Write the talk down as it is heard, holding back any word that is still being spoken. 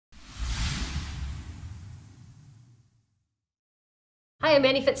Hi, I'm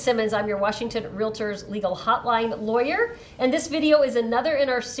Annie Fitzsimmons. I'm your Washington REALTORS legal hotline lawyer, and this video is another in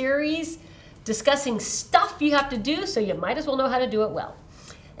our series discussing stuff you have to do, so you might as well know how to do it well.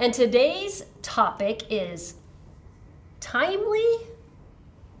 And today's topic is timely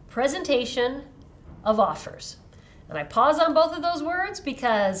presentation of offers. And I pause on both of those words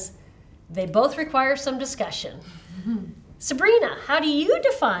because they both require some discussion. Sabrina, how do you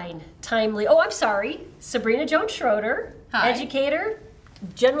define timely? Oh, I'm sorry. Sabrina Jones-Schroeder, educator,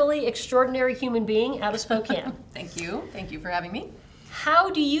 generally extraordinary human being out of Spokane. Thank you. Thank you for having me.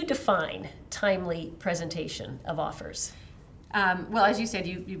 How do you define timely presentation of offers? Well, as you said,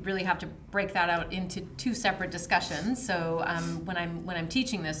 you really have to break that out into two separate discussions. So when I'm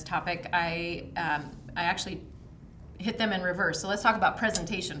teaching this topic, I actually hit them in reverse. So let's talk about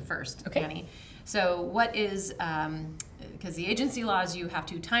presentation first, okay. Annie. So what is, because the agency laws, you have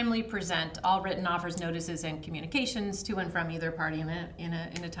to timely present all written offers, notices, and communications to and from either party in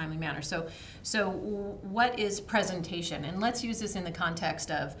a timely manner. So what is presentation? And let's use this in the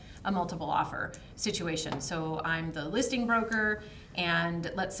context of a multiple offer situation. So I'm the listing broker,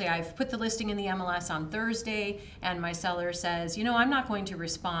 and let's say I've put the listing in the MLS on Thursday, and my seller says, you know, I'm not going to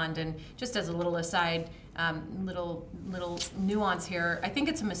respond. And just as a little aside, little nuance here, I think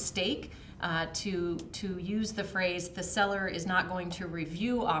it's a mistake to use the phrase, the seller is not going to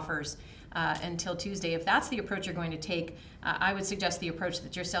review offers until Tuesday. If that's the approach you're going to take, I would suggest the approach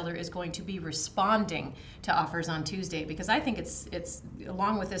that your seller is going to be responding to offers on Tuesday, because I think it's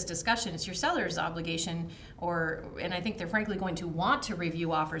along with this discussion, it's your seller's obligation, and I think they're frankly going to want to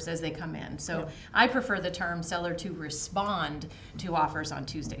review offers as they come in. So yeah. I prefer the term seller to respond to offers on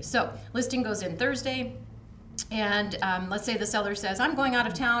Tuesday. So listing goes in Thursday. And let's say the seller says, I'm going out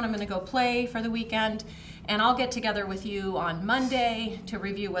of town, I'm going to go play for the weekend, and I'll get together with you on Monday to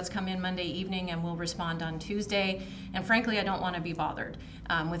review what's come in Monday evening, and we'll respond on Tuesday. And frankly, I don't want to be bothered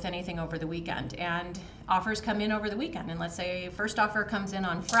with anything over the weekend. And offers come in over the weekend, and let's say first offer comes in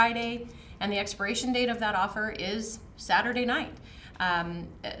on Friday, and the expiration date of that offer is Saturday night.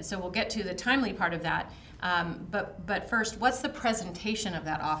 So we'll get to the timely part of that. But first, what's the presentation of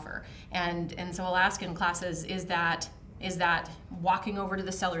that offer? And so I'll ask in classes, is that walking over to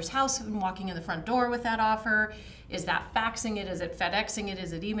the seller's house and walking in the front door with that offer? Is that faxing it? Is it FedExing it?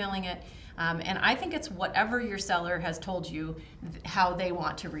 Is it emailing it? And I think it's whatever your seller has told you how they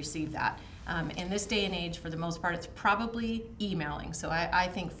want to receive that. In this day and age, for the most part, it's probably emailing. So I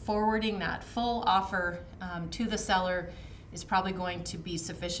think forwarding that full offer to the seller is probably going to be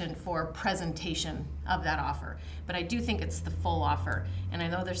sufficient for presentation of that offer. But I do think it's the full offer. And I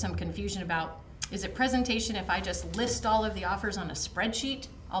know there's some confusion about, is it presentation if I just list all of the offers on a spreadsheet,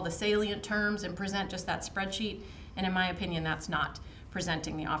 all the salient terms, and present just that spreadsheet? And in my opinion, that's not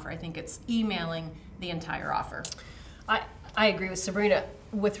presenting the offer. I think it's emailing the entire offer. I agree with Sabrina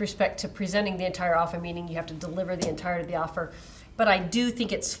with respect to presenting the entire offer, meaning you have to deliver the entirety of the offer. But I do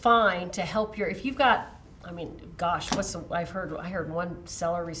think it's fine to help if you've got, I mean, gosh, I heard one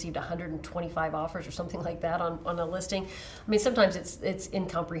seller received 125 offers or something like that on a listing. I mean, sometimes it's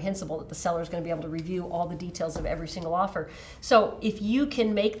incomprehensible that the seller is going to be able to review all the details of every single offer. So if you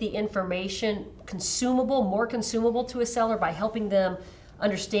can make the information more consumable to a seller by helping them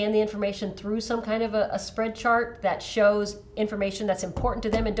understand the information through some kind of a spread chart that shows information that's important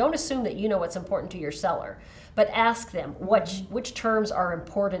to them, and don't assume that you know what's important to your seller, but ask them which terms are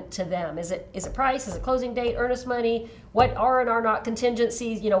important to them. Is it price? Is it closing date? Earnest money? What are and are not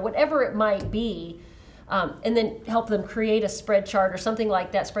contingencies? You know, whatever it might be, and then help them create a spread chart or something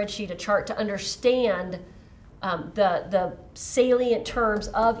like that, spreadsheet, a chart to understand the salient terms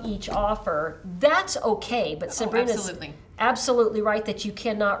of each offer. That's okay, but Sabrina's absolutely right that you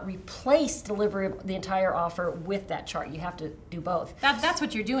cannot replace delivery of the entire offer with that chart. You have to do both. That's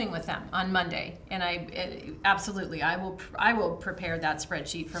what you're doing with them on Monday, and absolutely I will prepare that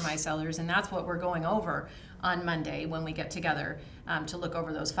spreadsheet for my sellers, and that's what we're going over on Monday when we get together to look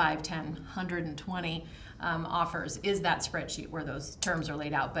over those 5, 10, 120 offers. Is that spreadsheet where those terms are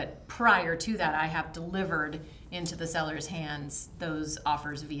laid out? But prior to that, I have delivered into the seller's hands those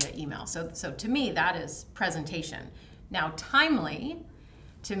offers via email. So to me, that is presentation. Now, timely,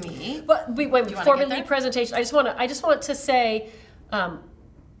 to me. Well, wait, before we leave presentation, I just want to say,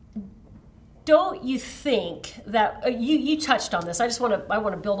 don't you think that you touched on this? I want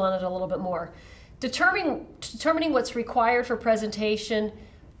to build on it a little bit more. Determining what's required for presentation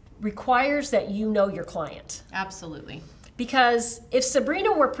requires that you know your client. Absolutely. Because if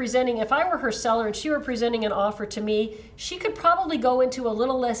Sabrina were presenting, if I were her seller and she were presenting an offer to me, she could probably go into a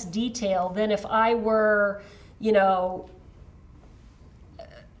little less detail than if I were, you know,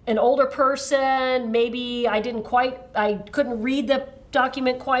 an older person, maybe I couldn't read the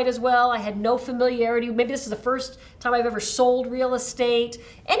document quite as well. I had no familiarity. Maybe this is the first time I've ever sold real estate.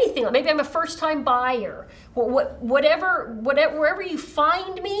 Anything. Maybe I'm a first-time buyer. Wherever you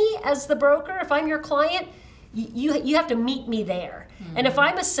find me as the broker, if I'm your client, you have to meet me there. Mm-hmm. And if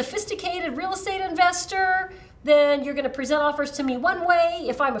I'm a sophisticated real estate investor, then you're going to present offers to me one way.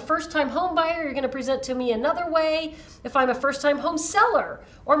 If I'm a first-time home buyer, you're going to present to me another way. If I'm a first-time home seller,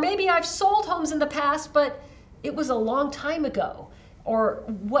 or maybe I've sold homes in the past, but it was a long time ago, or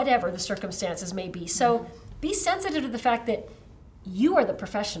whatever the circumstances may be. So be sensitive to the fact that you are the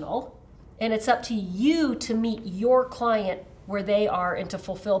professional, and it's up to you to meet your client where they are and to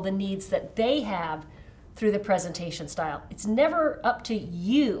fulfill the needs that they have through the presentation style. It's never up to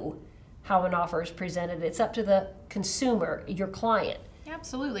you how an offer is presented. It's up to the consumer, your client.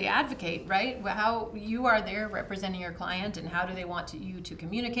 Absolutely. Advocate, right? How you are there representing your client, and how do they want you to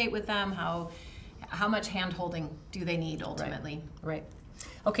communicate with them? How much hand-holding do they need ultimately? Right.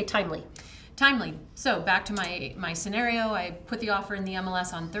 Okay, timely. Timely. So back to my scenario, I put the offer in the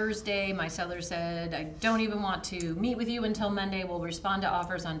MLS on Thursday. My seller said, I don't even want to meet with you until Monday. We'll respond to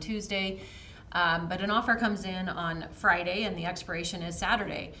offers on Tuesday. But an offer comes in on Friday and the expiration is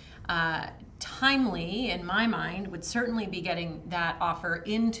Saturday. Timely, in my mind, would certainly be getting that offer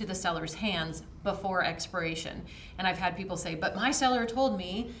into the seller's hands before expiration. And I've had people say, but my seller told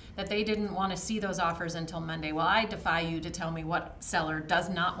me that they didn't want to see those offers until Monday. Well, I defy you to tell me what seller does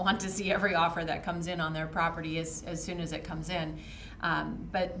not want to see every offer that comes in on their property as soon as it comes in.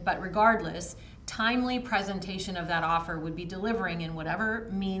 But regardless, timely presentation of that offer would be delivering in whatever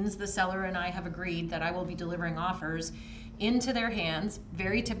means the seller and I have agreed that I will be delivering offers into their hands,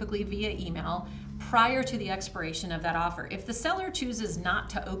 very typically via email, prior to the expiration of that offer. If the seller chooses not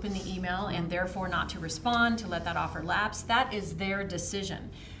to open the email and therefore not to respond, to let that offer lapse, that is their decision.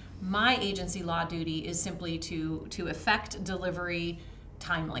 My agency law duty is simply to effect delivery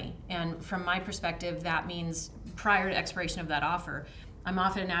timely. And from my perspective, that means prior to expiration of that offer. I'm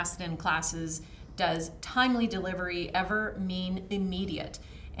often asked in classes, does timely delivery ever mean immediate?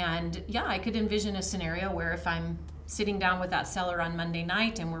 And yeah, I could envision a scenario where if I'm sitting down with that seller on Monday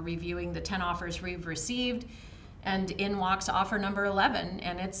night and we're reviewing the 10 offers we've received, and in walks offer number 11,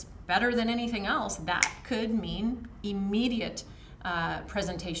 and it's better than anything else, that could mean immediate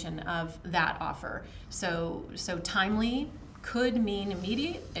presentation of that offer. So timely could mean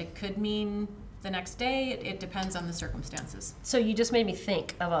immediate, it could mean the next day, it depends on the circumstances. So you just made me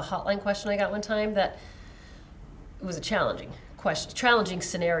think of a hotline question I got one time that was a challenging challenging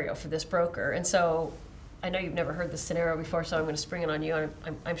scenario for this broker. And so I know you've never heard this scenario before, so I'm going to spring it on you, and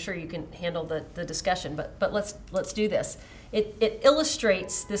I'm sure you can handle the discussion, but let's do this. It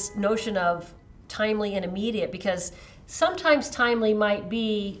illustrates this notion of timely and immediate, because sometimes timely might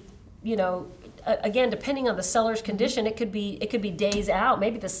be, again, depending on the seller's condition, it could be days out.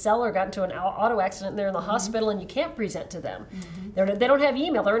 Maybe the seller got into an auto accident and they're in the hospital and you can't present to them. They don't have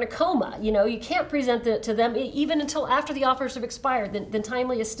email, they're in a coma. You can't present to them even until after the offers have expired. Then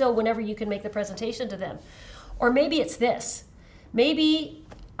timely is still whenever you can make the presentation to them. Or maybe it's this. Maybe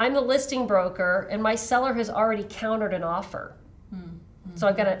I'm the listing broker and my seller has already countered an offer. So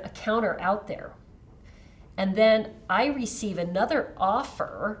I've got a counter out there. And then I receive another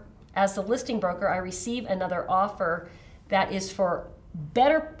offer. As the listing broker, I receive another offer that is for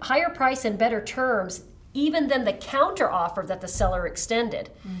higher price and better terms, even than the counter offer that the seller extended.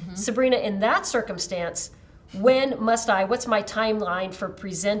 Sabrina, in that circumstance, what's my timeline for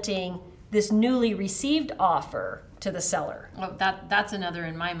presenting this newly received offer to the seller? Well, that's another,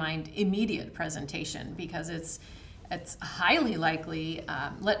 in my mind, immediate presentation, because it's highly likely,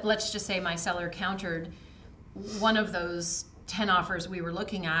 let's just say my seller countered one of those 10 offers we were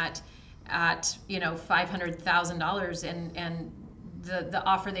looking at $500,000, and the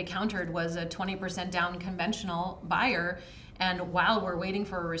offer they countered was a 20% down conventional buyer, and while we're waiting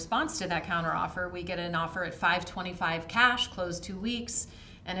for a response to that counter offer, we get an offer at $525 cash, closed 2 weeks,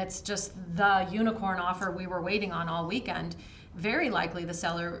 and it's just the unicorn offer we were waiting on all weekend. Very likely the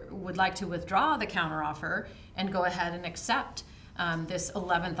seller would like to withdraw the counter offer and go ahead and accept this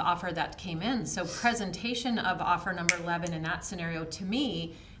 11th offer that came in. So presentation of offer number 11 in that scenario, to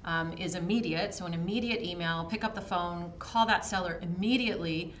me, is immediate. So an immediate email, pick up the phone, call that seller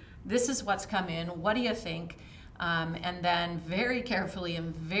immediately. This is what's come in. What do you think? And then very carefully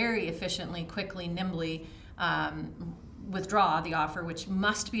and very efficiently, quickly, nimbly withdraw the offer, which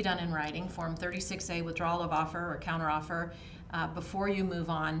must be done in writing, Form 36A, withdrawal of offer or counteroffer, before you move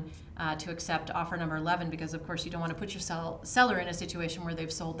on to accept offer number 11, because of course you don't want to put your seller in a situation where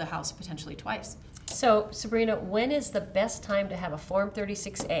they've sold the house potentially twice. So Sabrina, when is the best time to have a Form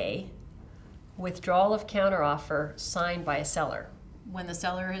 36A withdrawal of counteroffer signed by a seller? when the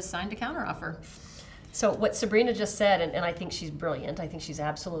seller has signed a counteroffer. So what Sabrina just said, and I think she's brilliant. I think she's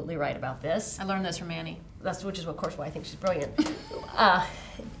absolutely right about this. I learned this from Annie. Which is, of course, why I think she's brilliant.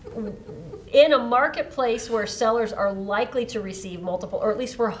 In a marketplace where sellers are likely to receive multiple, or at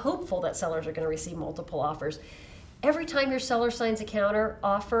least we're hopeful that sellers are going to receive multiple offers, every time your seller signs a counter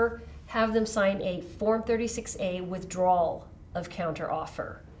offer, have them sign a Form 36A withdrawal of counter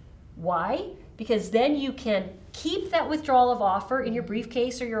offer. Why? Because then you can keep that withdrawal of offer in your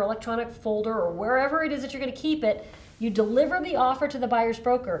briefcase or your electronic folder or wherever it is that you're going to keep it. You deliver the offer to the buyer's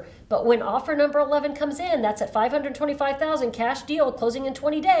broker, but when offer number 11 comes in, that's at $525,000 cash deal closing in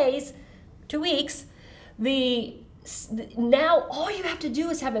 20 days, 2 weeks. Now all you have to do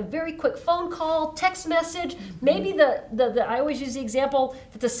is have a very quick phone call, text message. Maybe I always use the example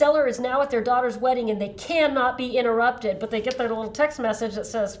that the seller is now at their daughter's wedding and they cannot be interrupted, but they get their little text message that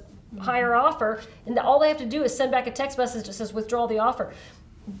says higher offer, and all they have to do is send back a text message that says withdraw the offer.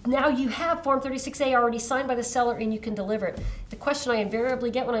 Now you have Form 36A already signed by the seller and you can deliver it. The question I invariably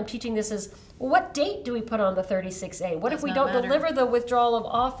get when I'm teaching this is, well, what date do we put on the 36A? What if we don't deliver the withdrawal of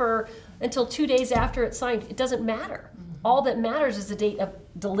offer until 2 days after it's signed? It doesn't matter. All that matters is the date of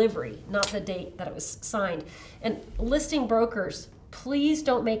delivery, not the date that it was signed. And listing brokers, please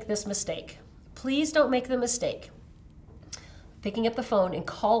don't make this mistake. Please don't make the mistake picking up the phone and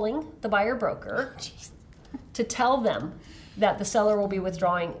calling the buyer broker to tell them that the seller will be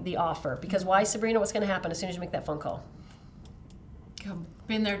withdrawing the offer. Because why, Sabrina? What's going to happen as soon as you make that phone call?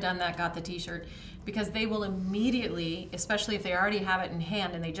 Been there, done that, got the t-shirt. Because they will immediately, especially if they already have it in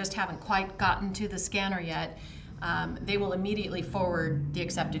hand and they just haven't quite gotten to the scanner yet, they will immediately forward the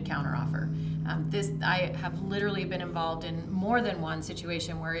accepted counteroffer. I have literally been involved in more than one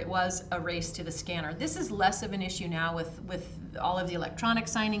situation where it was a race to the scanner. This is less of an issue now with all of the electronic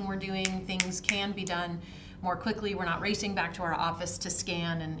signing we're doing. Things can be done more quickly. We're not racing back to our office to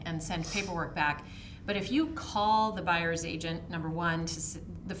scan and send paperwork back. But if you call the buyer's agent, number one,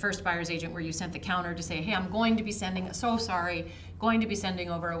 the first buyer's agent where you sent the counter to say, hey, I'm going to be sending, going to be sending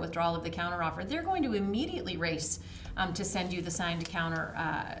over a withdrawal of the counteroffer, they're going to immediately race to send you the signed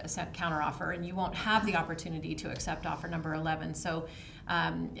counteroffer, and you won't have the opportunity to accept offer number 11. So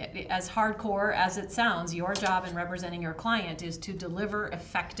as hardcore as it sounds, your job in representing your client is to deliver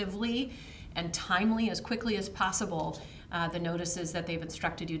effectively and timely, as quickly as possible, the notices that they've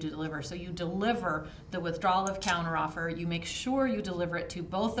instructed you to deliver. So you deliver the withdrawal of counteroffer. You make sure you deliver it to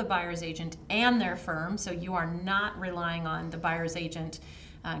both the buyer's agent and their firm, so you are not relying on the buyer's agent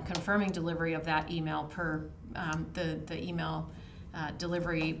confirming delivery of that email per the email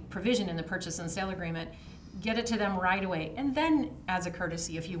delivery provision in the purchase and sale agreement. Get it to them right away, and then, as a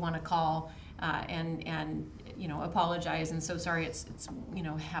courtesy, if you want to call and apologize and so sorry it's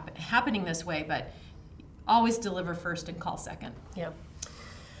happening this way, but always deliver first and call second. Yeah.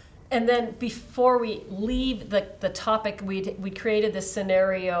 And then before we leave the topic, we created this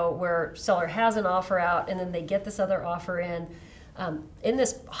scenario where seller has an offer out and then they get this other offer in. In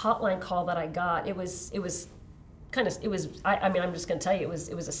this hotline call that I got, I'm just going to tell you,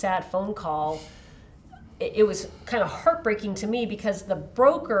 it was a sad phone call. It was kind of heartbreaking to me because the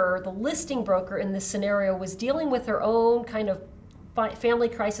listing broker in this scenario was dealing with her own kind of family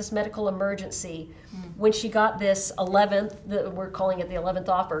crisis medical emergency when she got this 11th, we're calling it the 11th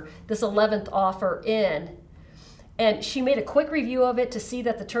offer, this 11th offer in. And she made a quick review of it to see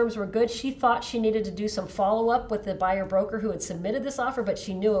that the terms were good. She thought she needed to do some follow-up with the buyer broker who had submitted this offer, but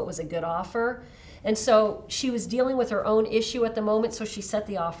she knew it was a good offer. And so she was dealing with her own issue at the moment, so she set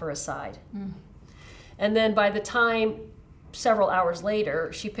the offer aside. And then by the time, several hours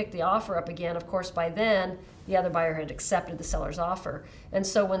later, she picked the offer up again, of course, by then, the other buyer had accepted the seller's offer. And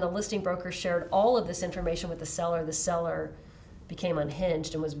so when the listing broker shared all of this information with the seller became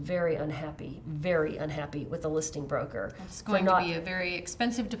unhinged and was very unhappy with the listing broker. It's going to be a very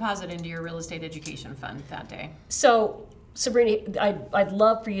expensive deposit into your real estate education fund that day. So, Sabrina, I'd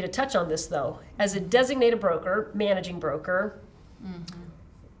love for you to touch on this, though. As a designated broker, managing broker,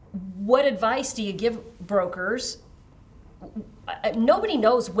 what advice do you give brokers? Nobody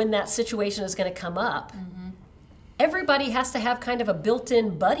knows when that situation is going to come up. Everybody has to have kind of a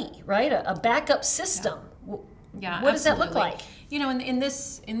built-in buddy, right? A backup system. Yeah, what does that look like? You know, in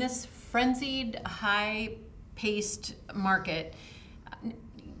this frenzied, high-paced market,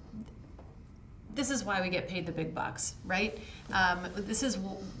 this is why we get paid the big bucks, right?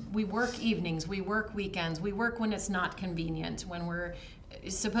 We work evenings, we work weekends, we work when it's not convenient, when we're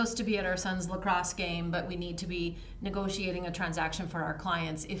supposed to be at our son's lacrosse game, but we need to be negotiating a transaction for our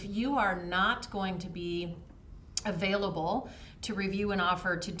clients. If you are not going to be available to review an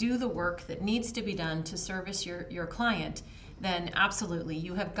offer, to do the work that needs to be done to service your client, then absolutely,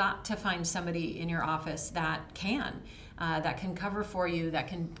 you have got to find somebody in your office that can cover for you, that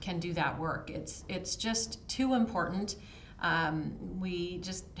can do that work. It's just too important. We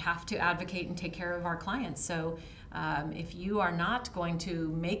just have to advocate and take care of our clients. So if you are not going to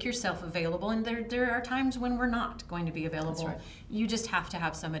make yourself available, and there are times when we're not going to be available, That's right. You just have to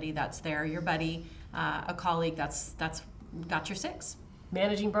have somebody that's there, your buddy, a colleague that's got your six.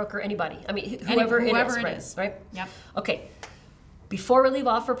 Managing broker, anybody. I mean, whoever it is, right? Yep. Okay. Before we leave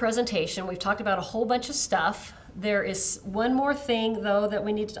off for presentation, we've talked about a whole bunch of stuff. There is one more thing, though, that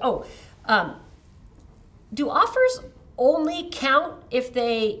we need to... do offers only count if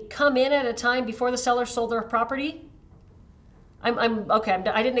they come in at a time before the seller sold their property? I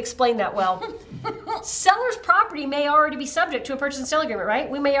didn't explain that well. Seller's property may already be subject to a purchase and sale agreement, right?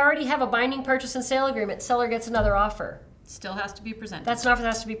 We may already have a binding purchase and sale agreement. Seller gets another offer. Still has to be presented. That's an offer that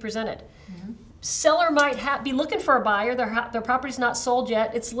has to be presented. Seller might be looking for a buyer. Their property's not sold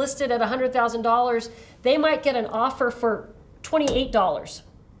yet. It's listed at $100,000. They might get an offer for $28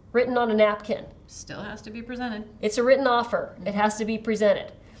 written on a napkin. Still has to be presented. It's a written offer. It has to be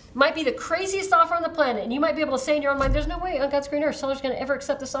presented. Might be the craziest offer on the planet, and you might be able to say in your own mind, there's no way on God's green earth seller's going to ever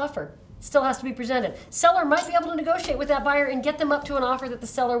accept this offer. It still has to be presented. Seller might be able to negotiate with that buyer and get them up to an offer that the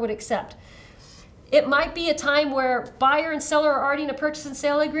seller would accept. It might be a time where buyer and seller are already in a purchase and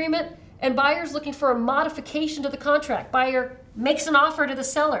sale agreement, and buyer's looking for a modification to the contract. Buyer makes an offer to the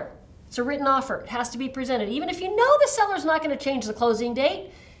seller. It's a written offer. It has to be presented. Even if you know the seller's not going to change the closing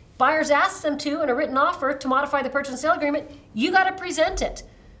date, buyers ask them to in a written offer to modify the purchase and sale agreement, you got to present it.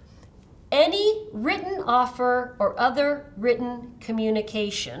 Any written offer or other written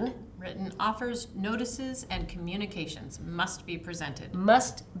communication, Written offers, notices, and communications must be presented.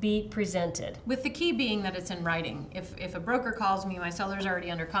 must be presented. With the key being that it's in writing. If a broker calls me, my seller's already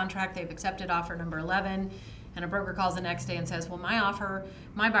under contract, they've accepted offer number 11, and a broker calls the next day and says, well, my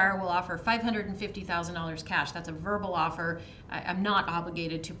buyer will offer $550,000 cash. That's a verbal offer. I'm not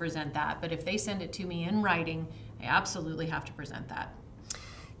obligated to present that. But if they send it to me in writing, I absolutely have to present that.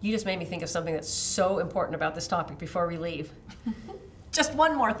 You just made me think of something that's so important about this topic before we leave. Just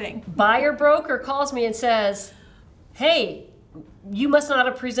one more thing. Buyer broker calls me and says, hey, you must not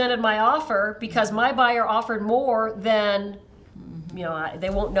have presented my offer because my buyer offered more than, they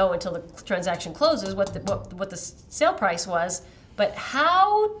won't know until the transaction closes what the sale price was. But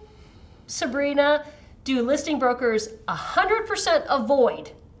how, Sabrina, do listing brokers 100%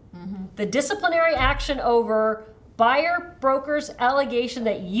 avoid the disciplinary action over buyer broker's allegation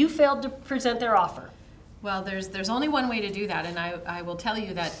that you failed to present their offer? Well, there's only one way to do that, and I will tell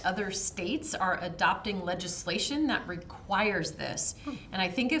you that other states are adopting legislation that requires this. And I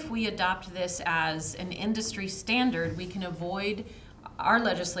think if we adopt this as an industry standard, we can avoid our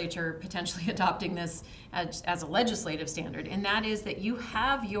legislature potentially adopting this as a legislative standard, and that is that you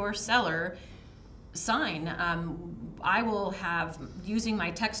have your seller sign. I will have, using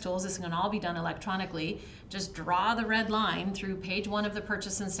my text tools, this can all be done electronically, just draw the red line through page 1 of the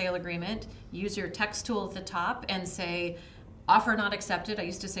purchase and sale agreement, use your text tool at the top and say, offer not accepted. I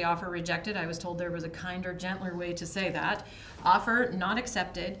used to say offer rejected. I was told there was a kinder, gentler way to say that. Offer not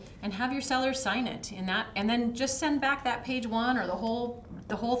accepted, and have your seller sign it in that, and then just send back that page 1 or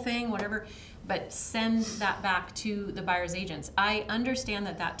the whole thing, whatever, but send that back to the buyer's agents. I understand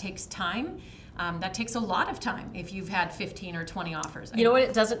that takes time. That takes a lot of time if you've had 15 or 20 offers. You know what?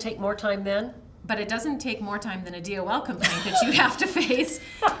 It doesn't take more time then? But it doesn't take more time than a DOL complaint that you have to face.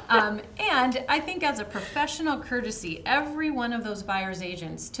 And I think as a professional courtesy, every one of those buyer's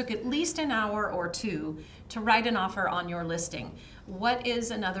agents took at least an hour or 2 to write an offer on your listing. What is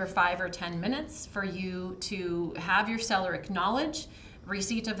another 5 or 10 minutes for you to have your seller acknowledge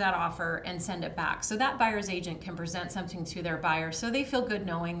receipt of that offer and send it back, so that buyer's agent can present something to their buyer so they feel good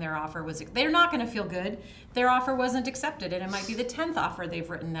knowing their offer was, they're not going to feel good, their offer wasn't accepted, and it might be the 10th offer they've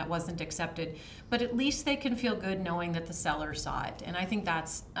written that wasn't accepted, but at least they can feel good knowing that the seller saw it. And I think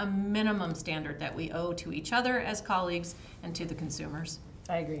that's a minimum standard that we owe to each other as colleagues and to the consumers.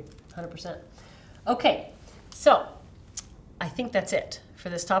 I agree, 100%. Okay, so I think that's it for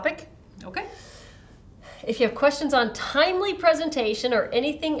this topic. Okay. If you have questions on timely presentation or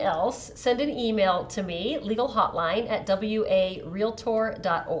anything else, send an email to me,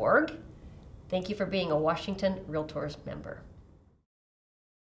 legalhotline@warealtor.org. Thank you for being a Washington REALTORS member.